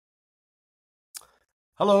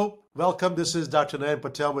Hello, welcome. This is Dr. Nayan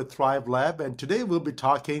Patel with Thrivelab, and today we'll be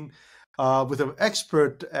talking with an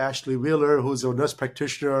expert, Ashley Wheeler, who's a nurse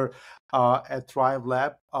practitioner at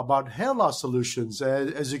Thrivelab, about hair loss solutions.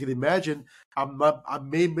 As you can imagine, I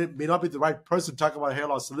may not be the right person to talk about hair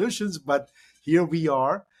loss solutions, but here we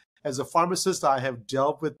are. As a pharmacist, I have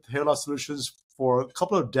dealt with hair loss solutions for a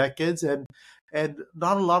couple of decades, and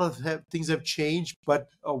not a lot of things have changed. But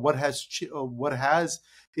what has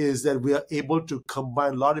is that we are able to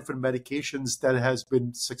combine a lot of different medications that has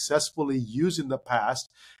been successfully used in the past,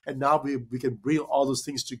 and now we can bring all those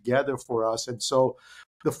things together for us. And so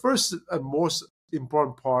the first and most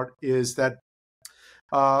important part is that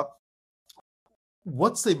uh,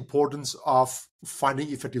 what's the importance of finding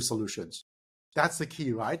effective solutions? That's the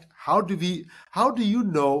key, right? How do you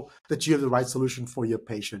know that you have the right solution for your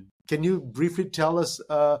patient? Can you briefly tell us,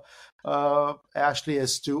 Ashley,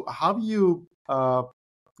 as to how you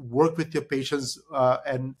work with your patients,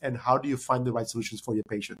 and how do you find the right solutions for your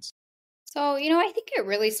patients? So, I think it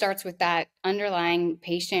really starts with that underlying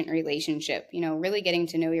patient relationship, really getting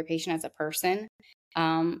to know your patient as a person,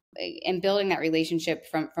 and building that relationship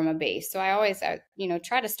from a base. So I always,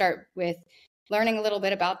 try to start with learning a little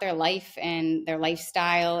bit about their life and their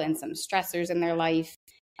lifestyle and some stressors in their life,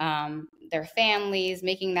 their families,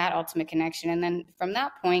 making that ultimate connection. And then from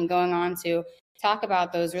that point, going on to talk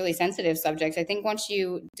about those really sensitive subjects. I think once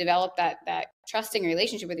you develop that trusting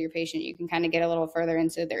relationship with your patient, you can kind of get a little further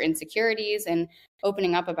into their insecurities and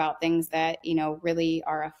opening up about things that, really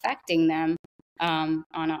are affecting them, on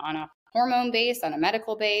a hormone base, on a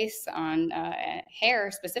medical base, on hair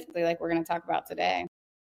specifically, like we're going to talk about today.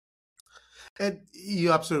 And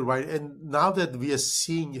you're absolutely right. And now that we are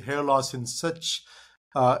seeing hair loss in such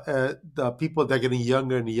the people that are getting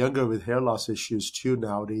younger and younger with hair loss issues too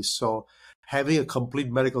nowadays. So having a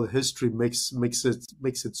complete medical history makes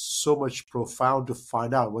it so much profound to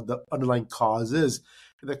find out what the underlying cause is.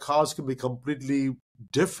 And the cause can be completely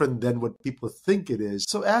different than what people think it is.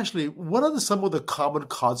 So Ashley, what are some of the common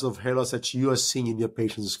causes of hair loss that you are seeing in your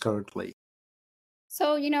patients currently?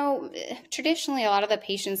 So, traditionally, a lot of the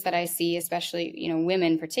patients that I see, especially,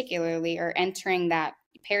 women particularly, are entering that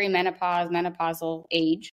perimenopause, menopausal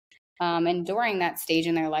age. And during that stage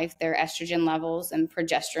in their life, their estrogen levels and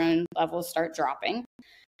progesterone levels start dropping.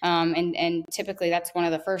 And typically, that's one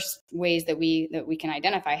of the first ways that we can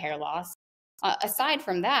identify hair loss. Aside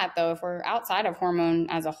from that, though, if we're outside of hormone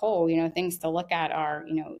as a whole, things to look at are,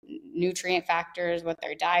 nutrient factors, what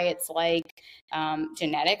their diet's like.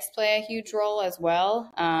 Genetics play a huge role as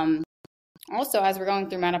well. Also, as we're going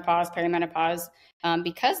through menopause, perimenopause,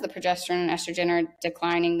 because the progesterone and estrogen are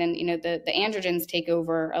declining, then, the androgens take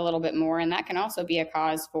over a little bit more. And that can also be a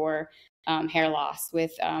cause for hair loss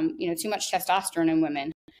with, too much testosterone in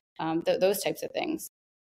women, those types of things.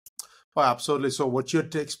 Oh, absolutely. So what you're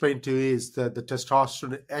explaining to me is that the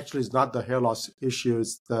testosterone actually is not the hair loss issue.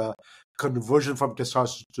 It's the conversion from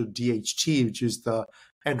testosterone to DHT, which is the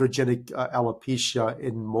androgenic alopecia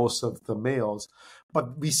in most of the males.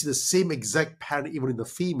 But we see the same exact pattern even in the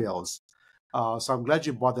females. So I'm glad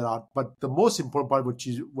you brought that out. But the most important part,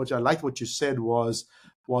 which I liked what you said, was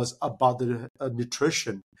about the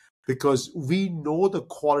nutrition, because we know the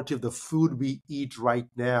quality of the food we eat right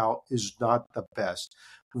now is not the best.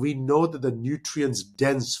 We know that the nutrients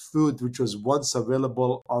dense food, which was once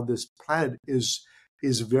available on this planet, is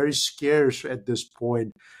very scarce at this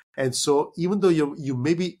point. And so even though you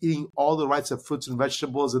may be eating all the right types of fruits and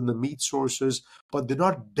vegetables and the meat sources, but they're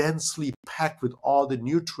not densely packed with all the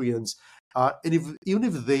nutrients. And even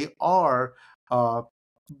if they are,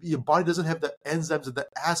 your body doesn't have the enzymes and the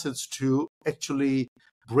acids to actually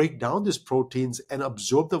break down these proteins and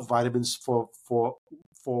absorb the vitamins for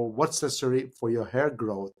what's necessary for your hair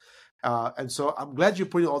growth. And so I'm glad you're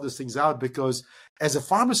putting all these things out, because as a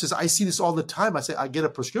pharmacist, I see this all the time. I say, I get a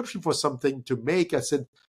prescription for something to make. I said,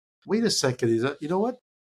 wait a second, you know what?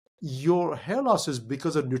 Your hair loss is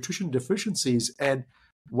because of nutrition deficiencies. And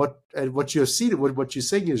what you're seeing, what you're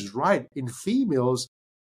saying is right. In females,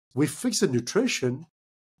 we fix the nutrition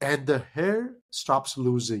and the hair stops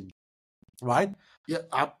losing, right?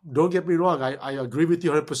 Yeah, don't get me wrong. I agree with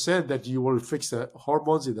you 100% that you want to fix the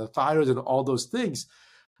hormones and the thyroid and all those things.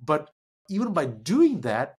 But even by doing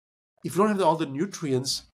that, if you don't have all the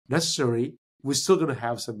nutrients necessary, we're still going to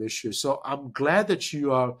have some issues. So I'm glad that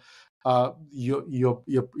you're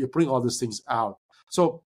putting all these things out.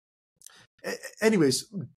 So, anyways,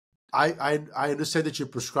 I understand that you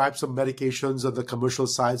prescribe some medications on the commercial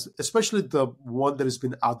side, especially the one that has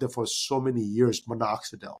been out there for so many years,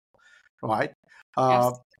 minoxidil, right?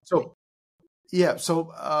 Uh, Absolutely. so yeah,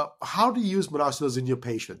 so how do you use minoxidil in your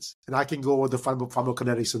patients? And I can go over the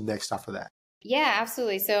pharmacokinetics next after that. Yeah,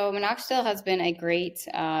 absolutely. So minoxidil has been a great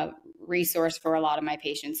resource for a lot of my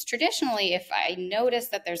patients. Traditionally, if I notice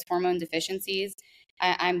that there's hormone deficiencies,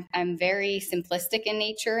 I'm very simplistic in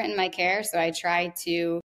nature in my care. So I try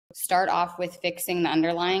to start off with fixing the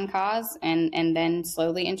underlying cause and then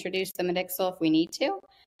slowly introduce the Medixil if we need to.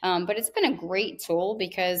 But it's been a great tool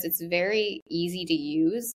because it's very easy to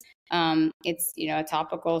use. It's a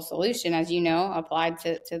topical solution, as you know, applied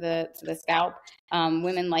to the scalp.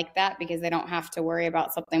 Women like that because they don't have to worry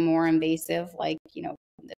about something more invasive like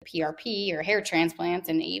the PRP or hair transplants,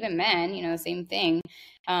 and even men, same thing.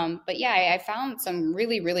 But yeah, I found some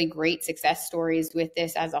really, really great success stories with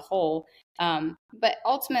this as a whole. But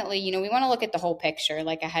ultimately, we want to look at the whole picture,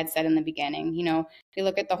 like I had said in the beginning. We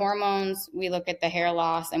look at the hormones, we look at the hair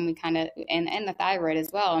loss, and we kind of and the thyroid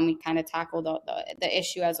as well, and we kind of tackle the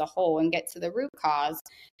issue as a whole and get to the root cause.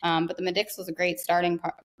 But the Medixil is a great starting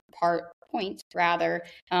point rather,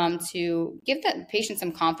 to give the patient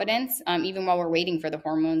some confidence, even while we're waiting for the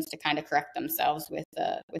hormones to kind of correct themselves with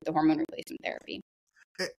the hormone replacement therapy.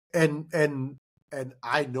 And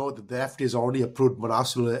I know that the FDA has already approved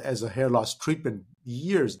minoxidil as a hair loss treatment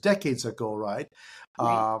decades ago, right?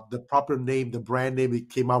 Right. The proper name, the brand name it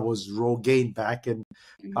came out was Rogaine back in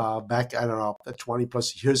back I don't know 20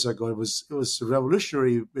 plus years ago. It was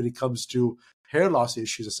revolutionary when it comes to hair loss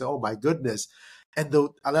issues. I said, oh my goodness. And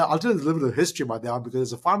I'll tell you a little bit of history about that because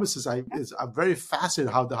as a pharmacist, I'm very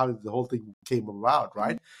fascinated how the whole thing came about,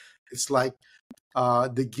 right? It's like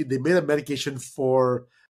they made a medication for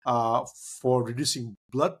reducing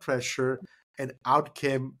blood pressure, and out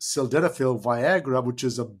came sildenafil Viagra, which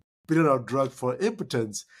is a billion-dollar drug for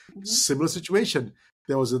impotence. Similar situation.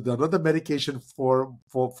 There was another medication for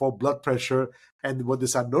blood pressure, and what they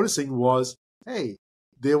started noticing was, hey,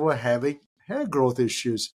 they were having hair growth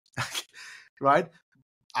issues, right?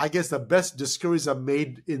 I guess the best discoveries are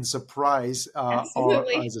made in surprise or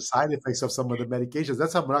Absolutely. as a side effects of some of the medications.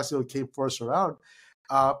 That's how minoxidil came first around.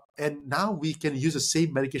 And now we can use the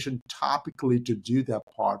same medication topically to do that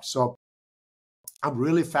part. So I'm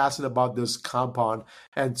really fascinated about this compound,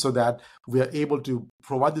 and so that we are able to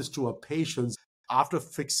provide this to our patients after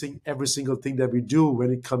fixing every single thing that we do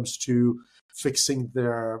when it comes to fixing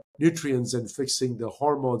their nutrients and fixing the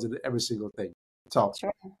hormones and every single thing. So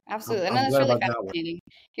Sure, absolutely. No, I'm that's glad really about that one. fascinating.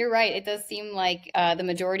 You're right. It does seem like the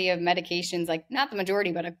majority of medications, like not the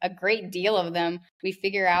majority, but a great deal of them, we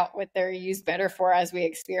figure out what they're used better for as we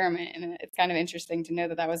experiment. And it's kind of interesting to know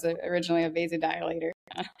that that was originally a vasodilator.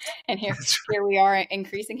 And here we are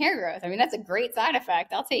increasing hair growth. I mean, that's a great side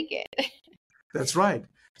effect. I'll take it. That's right.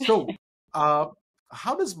 So,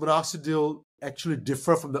 how does minoxidil actually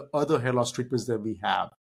differ from the other hair loss treatments that we have?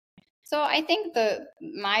 So I think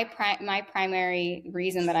my primary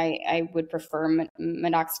reason that I would prefer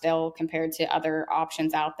minoxidil compared to other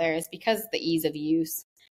options out there is because of the ease of use.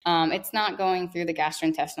 It's not going through the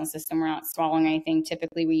gastrointestinal system. We're not swallowing anything.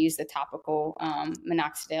 Typically, we use the topical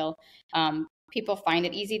minoxidil. People find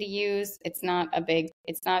it easy to use. It's not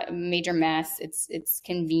a major mess. It's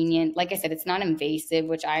convenient. Like I said, it's not invasive,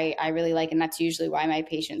 which I really like, and that's usually why my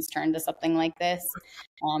patients turn to something like this,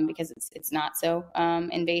 because it's not so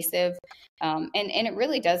invasive, and it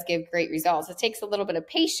really does give great results. It takes a little bit of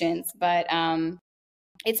patience, but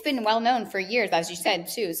it's been well known for years, as you said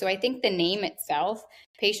too. So I think the name itself,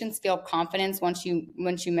 patients feel confidence once you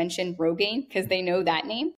mention Rogaine because they know that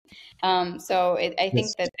name. I Yes. think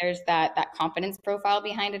that there's that confidence profile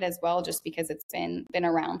behind it as well, just because it's been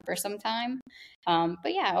around for some time.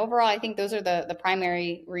 But yeah, overall, I think those are the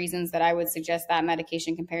primary reasons that I would suggest that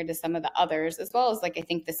medication compared to some of the others, as well as like I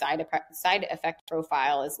think the side effect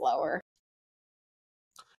profile is lower.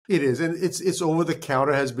 It is, and it's over the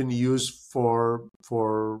counter, has been used for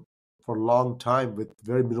a long time with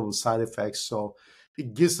very minimal side effects. So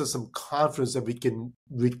it gives us some confidence that we can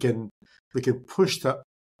push the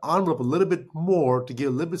envelope a little bit more to give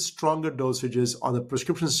a little bit stronger dosages on the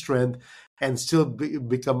prescription strength, and still be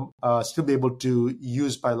able to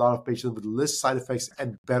use by a lot of patients with less side effects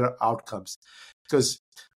and better outcomes. Because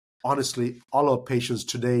honestly, all our patients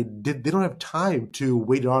today, they don't have time to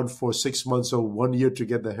wait on for 6 months or 1 year to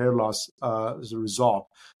get the hair loss resolved.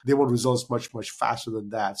 They want results much, much faster than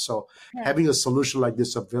that. So Yeah. having a solution like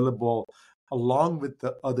this available along with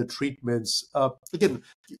the other treatments, again,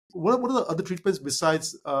 what are the other treatments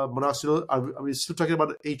besides minoxidil? Are we still talking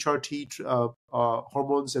about HRT,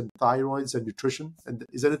 hormones and thyroids and nutrition? And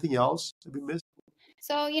is there anything else that we missed?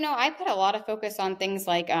 So, I put a lot of focus on things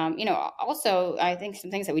like, also I think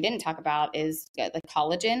some things that we didn't talk about is the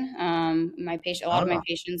collagen. A lot of my Ah,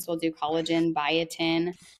 patients will do collagen,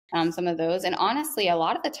 biotin, some of those. And honestly, a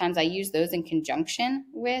lot of the times I use those in conjunction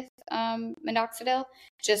with minoxidil,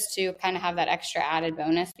 just to kind of have that extra added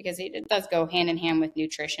bonus, because it does go hand in hand with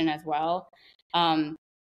nutrition as well.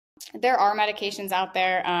 There are medications out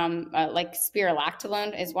there, like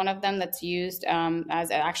spirulactolone is one of them that's used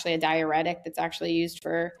as actually a diuretic that's actually used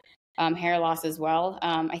for hair loss as well.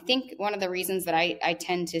 I think one of the reasons that I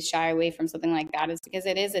tend to shy away from something like that is because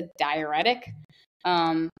it is a diuretic,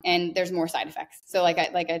 and there's more side effects. So like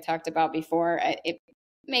I talked about before, it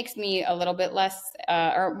makes me a little bit less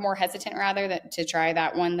or more hesitant rather to try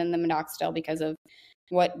that one than the minoxidil, because of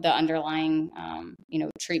what the underlying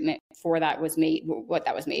treatment for that was made, what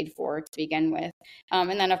that was made for to begin with.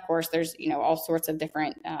 And then of course there's all sorts of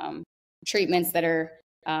different treatments that are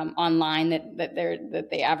online that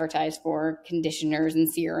they advertise for, conditioners and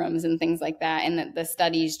serums and things like that, and the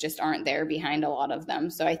studies just aren't there behind a lot of them.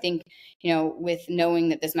 So I think with knowing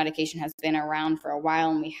that this medication has been around for a while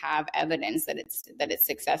and we have evidence that it's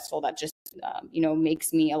successful, that just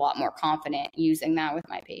makes me a lot more confident using that with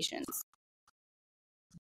my patients.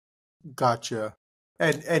 Gotcha.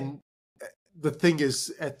 And the thing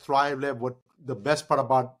is, at Thrivelab, what the best part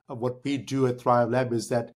about what we do at Thrivelab is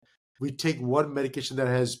that we take one medication that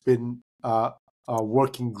has been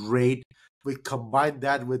working great. We combine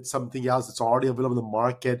that with something else that's already available in the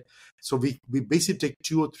market. So we basically take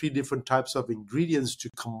 2 or 3 different types of ingredients to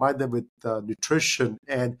combine them with nutrition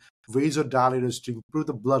and vasodilators to improve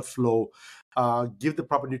the blood flow, give the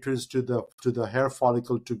proper nutrients to the hair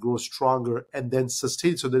follicle to grow stronger, and then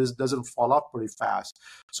sustain so that it doesn't fall off very fast.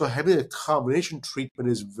 So having a combination treatment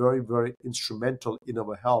is very, very instrumental in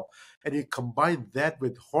our health. And you combine that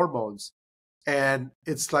with hormones, and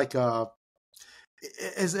it's like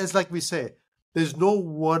it's like we say, there's no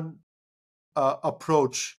one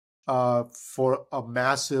approach for a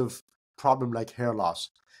massive problem like hair loss.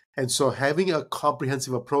 And so having a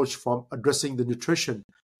comprehensive approach from addressing the nutrition,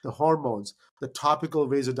 the hormones, the topical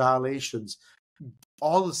vasodilations,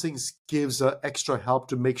 all those things gives extra help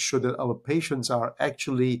to make sure that our patients are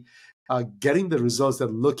actually getting the results they're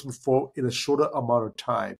looking for in a shorter amount of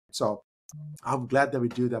time. So I'm glad that we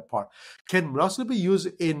do that part. Can minoxidil be used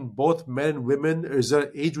in both men and women? Is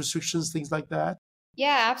there age restrictions, things like that?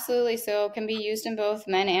 Yeah, absolutely. So it can be used in both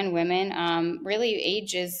men and women. Really,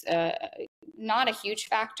 age is not a huge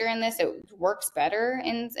factor in this. It works better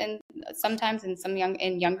in sometimes in some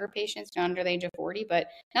younger patients under the age of 40, but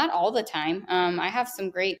not all the time. I have some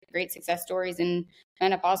great success stories in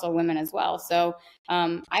menopausal women as well. So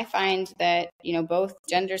I find that both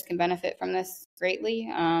genders can benefit from this greatly,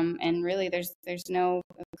 and really there's no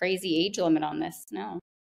crazy age limit on this. No.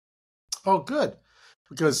 Oh, good,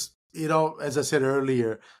 because as I said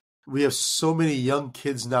earlier, we have so many young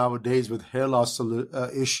kids nowadays with hair loss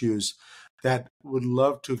issues that would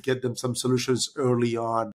love to get them some solutions early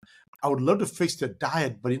on. I would love to fix their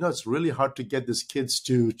diet, but it's really hard to get these kids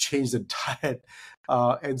to change their diet.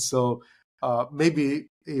 And so maybe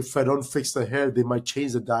if I don't fix the hair, they might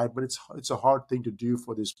change the diet, but it's a hard thing to do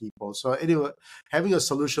for these people. So anyway, having a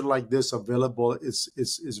solution like this available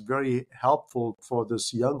is very helpful for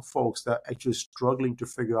these young folks that are actually struggling to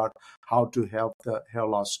figure out how to help the hair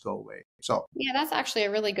loss go away. So yeah, that's actually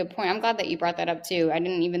a really good point. I'm glad that you brought that up too. I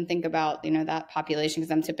didn't even think about that population,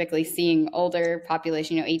 because I'm typically seeing older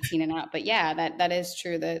population, 18 and up. But yeah, that is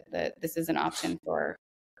true that this is an option for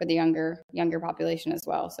the younger population as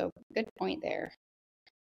well. So good point there.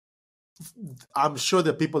 I'm sure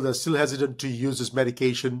that people that are still hesitant to use this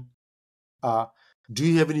medication. Do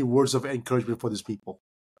you have any words of encouragement for these people?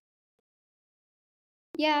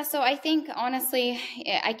 Yeah, so I think honestly,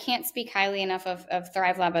 I can't speak highly enough of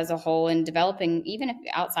Thrivelab as a whole, and developing, even if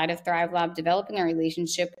outside of Thrivelab, developing a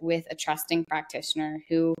relationship with a trusting practitioner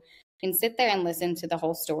who can sit there and listen to the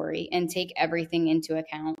whole story and take everything into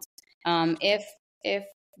account. If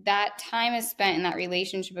that time is spent and that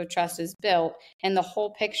relationship of trust is built and the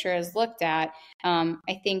whole picture is looked at,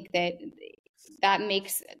 I think that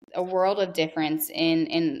makes a world of difference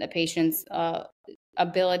in the patient's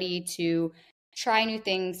ability to try new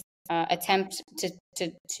things, attempt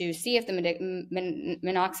to see if the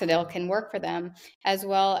minoxidil can work for them, as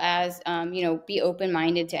well as be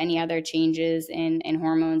open-minded to any other changes in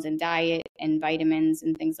hormones and diet and vitamins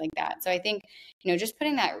and things like that. So I think just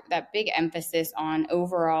putting that big emphasis on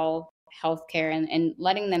overall healthcare and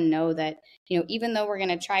letting them know that even though we're going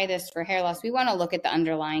to try this for hair loss, we want to look at the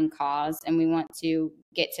underlying cause and we want to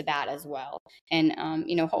get to that as well. And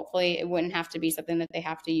hopefully it wouldn't have to be something that they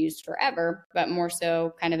have to use forever, but more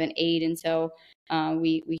so kind of an aid until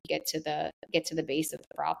we get to the base of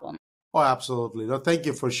the problem. Oh, absolutely. No, thank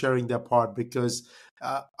you for sharing that part, because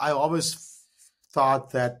I always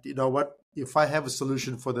thought that, if I have a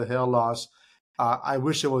solution for the hair loss, I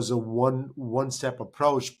wish there was a one step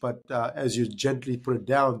approach, but as you gently put it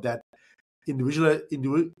down, that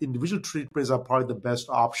individual treatments are probably the best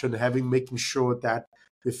option. Making sure that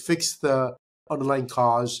we fix the underlying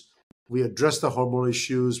cause, we address the hormonal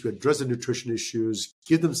issues, we address the nutrition issues,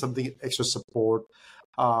 give them something extra support,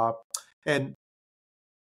 uh, and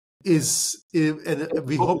and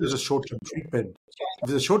we hope there's a short-term treatment. If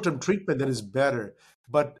there's a short-term treatment, then it's better.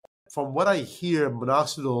 But from what I hear,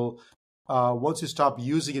 minoxidil, once you stop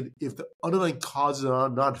using it, if the underlying causes are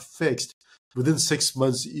not fixed, within 6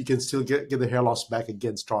 months you can still get the hair loss back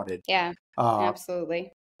again started. Yeah, Uh,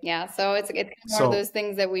 absolutely. Yeah, so it's one of so those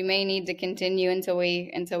things that we may need to continue until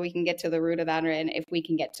we can get to the root of that, and if we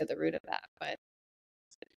can get to the root of that. But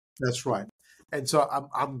that's right. And so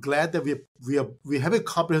I'm glad that we have a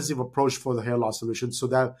comprehensive approach for the hair loss solution, so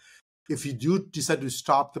that if you do decide to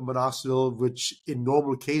stop the minoxidil, which in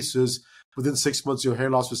normal cases, within 6 months, your hair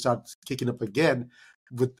loss will start kicking up again,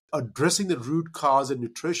 with addressing the root cause and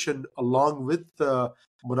nutrition along with the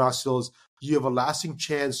minoxidils, you have a lasting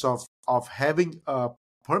chance of having a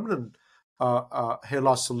permanent hair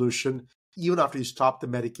loss solution, even after you stop the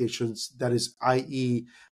medications, that is, i.e.,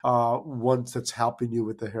 ones that's helping you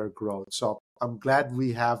with the hair growth. So I'm glad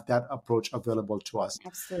we have that approach available to us.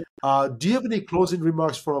 absolutely. Do you have any closing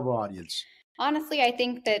remarks for our audience? Honestly, I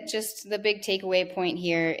think that just the big takeaway point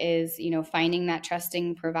here is, finding that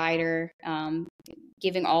trusting provider,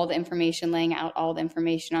 giving all the information, laying out all the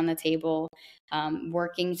information on the table,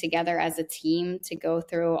 working together as a team to go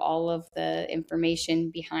through all of the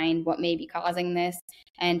information behind what may be causing this,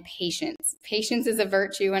 and patience. Patience is a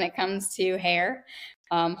virtue when it comes to hair,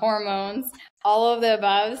 hormones, all of the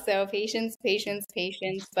above. So patience, patience,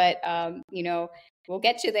 patience. But we'll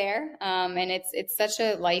get you there. And it's such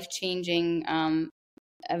a life-changing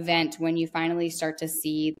event when you finally start to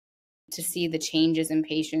see the changes in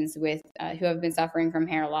patients with who have been suffering from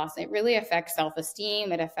hair loss. It really affects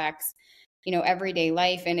self-esteem. It affects everyday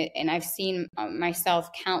life, and I've seen myself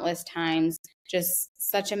countless times just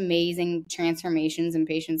such amazing transformations in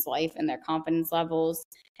patients' life and their confidence levels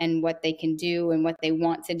and what they can do and what they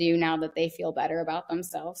want to do now that they feel better about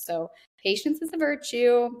themselves. So patience is a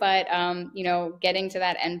virtue, but getting to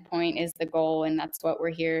that end point is the goal, and that's what we're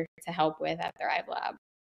here to help with at Thrivelab.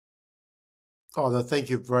 Oh, no, thank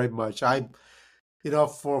you very much.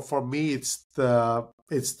 For me, it's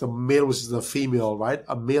the male versus the female, right?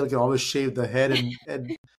 A male can always shave the head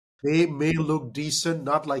and may look decent,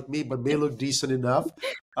 not like me, but may look decent enough.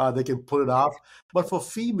 They can pull it off. But for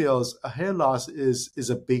females, a hair loss is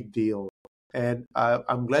a big deal. And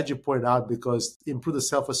I'm glad you pointed out, because improve the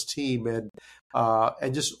self-esteem and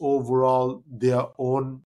just overall their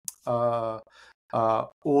own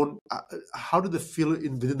how do they feel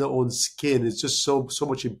within their own skin is just so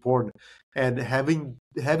much important. And having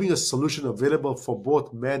a solution available for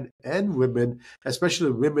both men and women,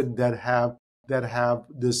 especially women that have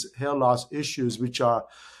this hair loss issues, which are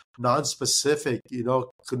non-specific, may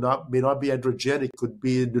not be androgenic, could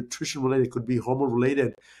be nutrition related, could be hormone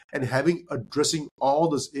related, and addressing all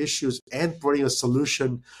those issues and putting a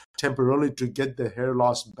solution temporarily to get the hair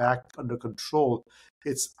loss back under control.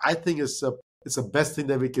 I think it's the best thing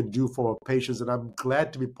that we can do for our patients, and I'm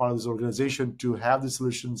glad to be part of this organization to have the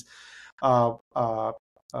solutions uh, uh,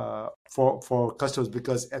 for customers.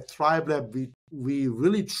 Because at Thrivelab, we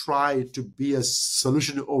really try to be a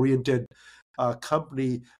solution-oriented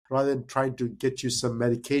company, rather than trying to get you some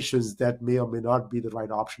medications that may or may not be the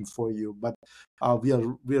right option for you. But we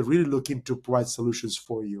are really looking to provide solutions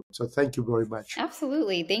for you. So thank you very much.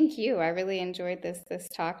 Absolutely. Thank you. I really enjoyed this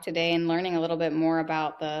talk today and learning a little bit more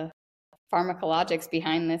about the pharmacologics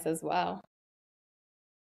behind this as well.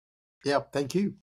 Yeah, thank you.